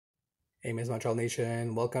Hey, Miss Montreal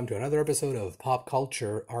Nation, welcome to another episode of Pop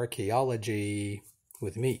Culture Archeology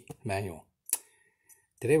with me, Emmanuel.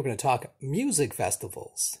 Today we're going to talk music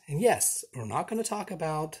festivals. And yes, we're not going to talk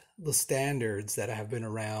about the standards that have been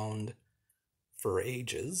around for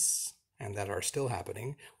ages and that are still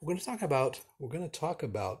happening. We're going to talk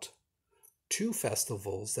about two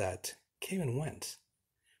festivals that came and went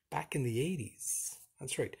back in the 80s.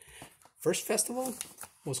 That's right. First festival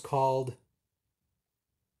was called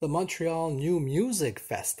the Montreal New Music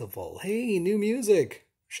Festival. Hey, new music!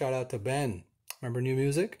 Shout out to Ben. Remember new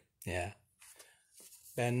music? Yeah.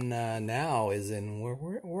 Ben now is in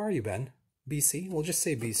where are you, Ben? BC. We'll just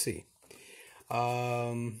say BC.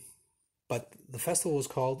 But the festival was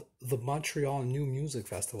called the Montreal New Music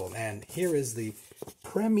Festival, and here is the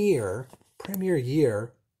premier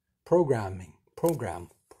year program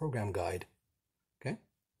guide. Okay,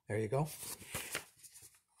 there you go.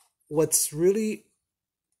 What's really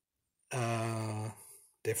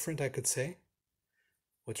different, I could say.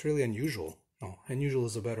 What's really unusual? No, unusual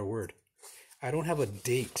is a better word. I don't have a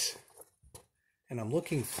date, and I'm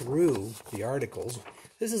looking through the articles.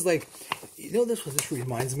 This is like, this what this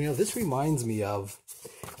reminds me of. This reminds me of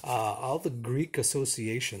all the Greek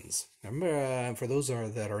associations. Remember, for those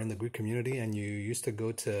that are in the Greek community, and you used to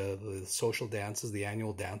go to the social dances, the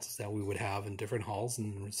annual dances that we would have in different halls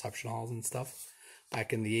and reception halls and stuff,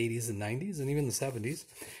 back in the 80s and 90s and even the 70s.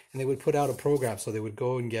 And they would put out a program. So they would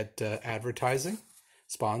go and get advertising,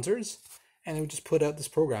 sponsors, and they would just put out this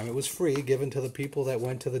program. It was free, given to the people that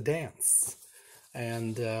went to the dance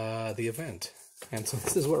and the event. And so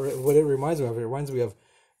this is what it reminds me of. It reminds me of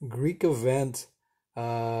Greek event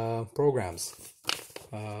programs,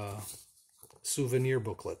 souvenir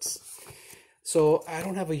booklets. So I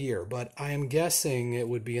don't have a year, but I am guessing it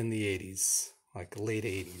would be in the 80s. Like late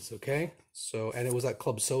 80s, okay? So, and it was at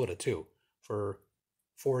Club Soda too, for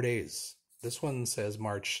 4 days. This one says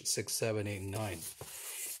March 6, 7, 8, 9.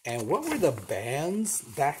 And what were the bands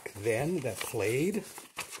back then that played?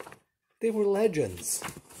 They were legends,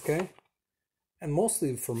 okay? And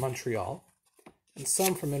mostly from Montreal, and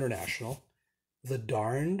some from international. The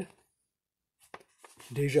Darned,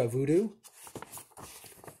 Deja Voodoo,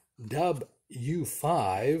 Dub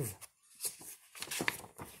U5,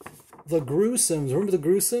 the Gruesomes. Remember the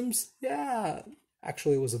Gruesomes? Yeah.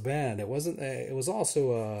 Actually, it was a band. It wasn't. It was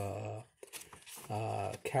also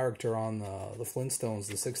a character on the Flintstones,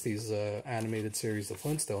 the 60s animated series, The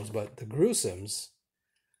Flintstones. But the Gruesomes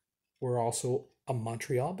were also a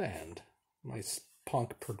Montreal band. Nice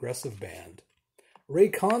punk progressive band. Ray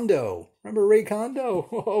Kondo. Remember Ray Kondo?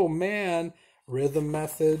 Oh, man. Rhythm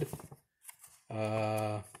Method.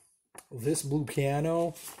 This Blue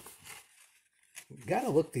Piano. Gotta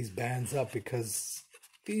look these bands up because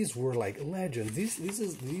these were like legends.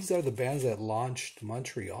 These are the bands that launched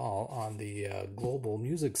Montreal on the global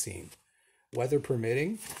music scene, weather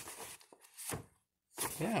permitting.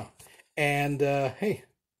 Yeah, and hey,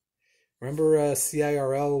 remember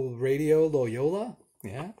CIRL Radio Loyola?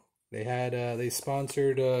 Yeah, they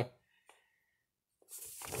sponsored a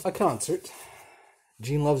concert.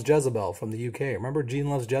 Gene Loves Jezebel from the UK. Remember Gene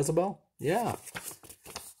Loves Jezebel? Yeah.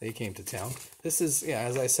 They came to town. This is, yeah,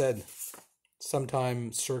 as I said,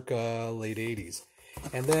 sometime circa late 80s.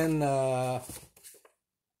 And then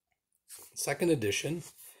second edition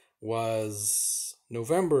was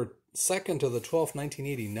November 2nd to the 12th,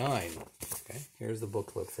 1989. Okay, here's the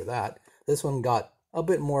booklet for that. This one got a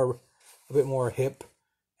bit more hip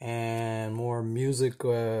and more music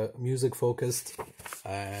focused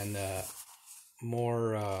and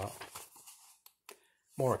more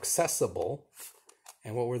accessible.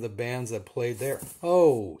 And what were the bands that played there?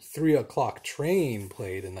 Oh, 3 O'Clock Train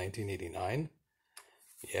played in 1989.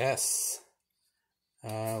 Yes.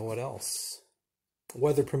 What else?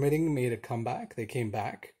 Weather Permitting made a comeback. They came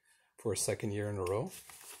back for a second year in a row.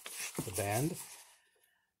 The band.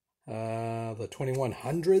 The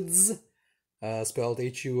 2100s, spelled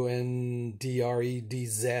HUNDREDZ.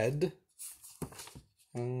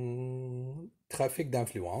 Trafic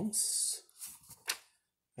d'Influence.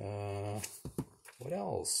 What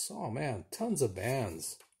else? Oh man, tons of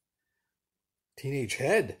bands. Teenage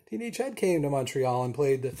Head. Teenage Head came to Montreal and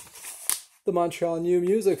played the Montreal New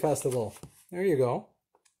Music Festival. There you go.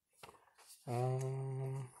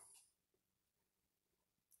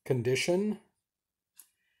 Condition.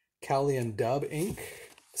 Cali and Dub Inc.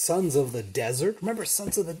 Sons of the Desert. Remember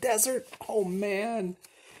Sons of the Desert? Oh man.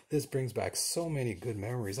 This brings back so many good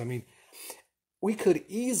memories. I mean, we could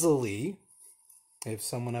easily, if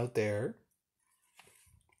someone out there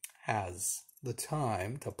has the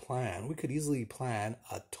time to plan, we could easily plan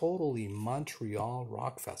a totally Montreal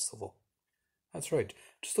rock festival. That's right.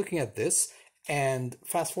 just looking at this and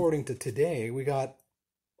fast forwarding to today, we got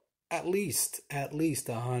at least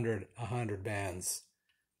 100 bands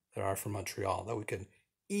that are from Montreal that we could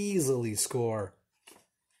easily score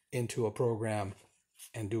into a program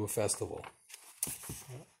and do a festival.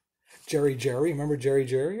 Jerry, remember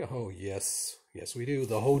Jerry? Oh yes, yes we do.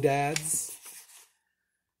 The Hodads,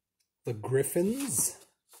 the Griffins.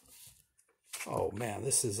 Oh man,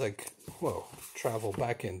 this is like, whoa, travel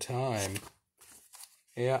back in time.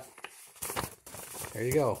 Yeah, there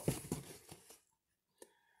you go.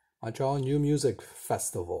 Montreal New Music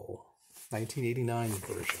Festival, 1989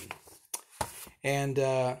 version. And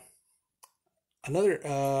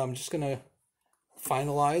I'm just going to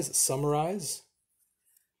summarize.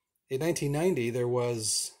 In 1990, there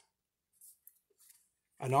was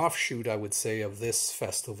an offshoot, I would say, of this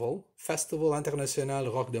festival, Festival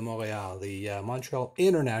International Rock de Montréal, the Montreal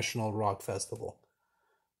International Rock Festival.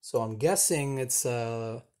 So I'm guessing it's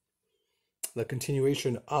the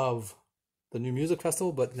continuation of the New Music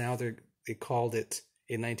Festival, but now they called it,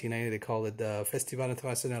 in 1990, they called it the Festival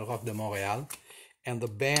International Rock de Montréal. And the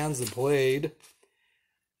bands that played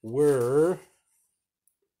were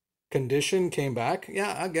Condition came back.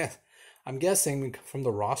 Yeah, I'm guessing from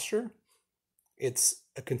the roster, it's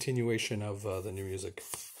a continuation of the New Music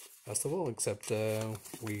Festival, except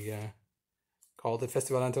we called it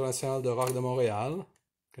Festival International de Rock de Montréal.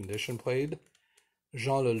 Condition played.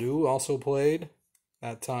 Jean Leloup also played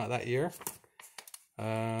that year.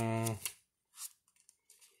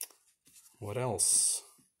 What else?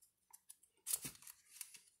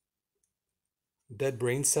 Dead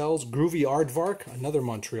Brain Cells, Groovy Aardvark, another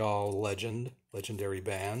Montreal legendary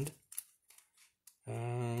band.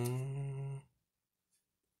 Of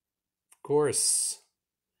course,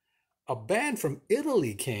 a band from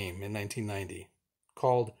Italy came in 1990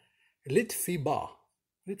 called Litfiba.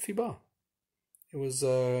 Litfiba. It was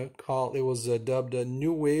dubbed a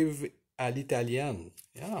New Wave à l'Italienne.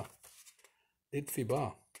 Yeah,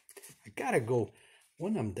 Litfiba. I gotta go.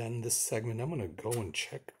 When I'm done this segment, I'm gonna go and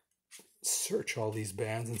search all these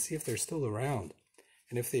bands and see if they're still around.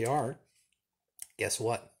 And if they are, guess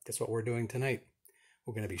what? Guess what we're doing tonight?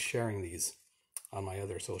 We're going to be sharing these on my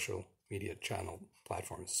other social media channel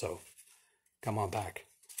platforms. So come on back.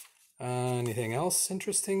 Anything else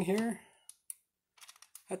interesting here?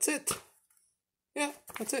 That's it. Yeah,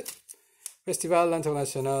 that's it. Festival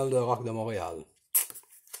International de Rock de Montréal.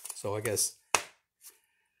 So I guess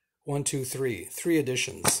 1, 2, 3. 3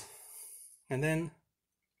 editions. And then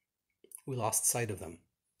we lost sight of them.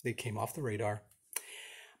 They came off the radar.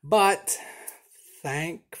 But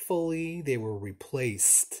thankfully, they were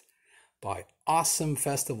replaced by awesome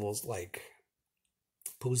festivals like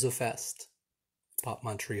Pouza Fest, Pop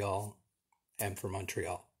Montreal, and for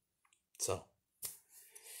Montreal. So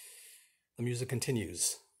the music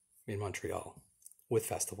continues in Montreal with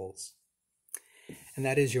festivals. And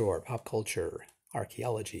that is your pop culture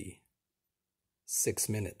archaeology 6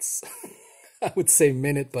 minutes. I would say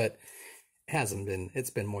minute, but it's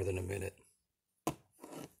been more than a minute.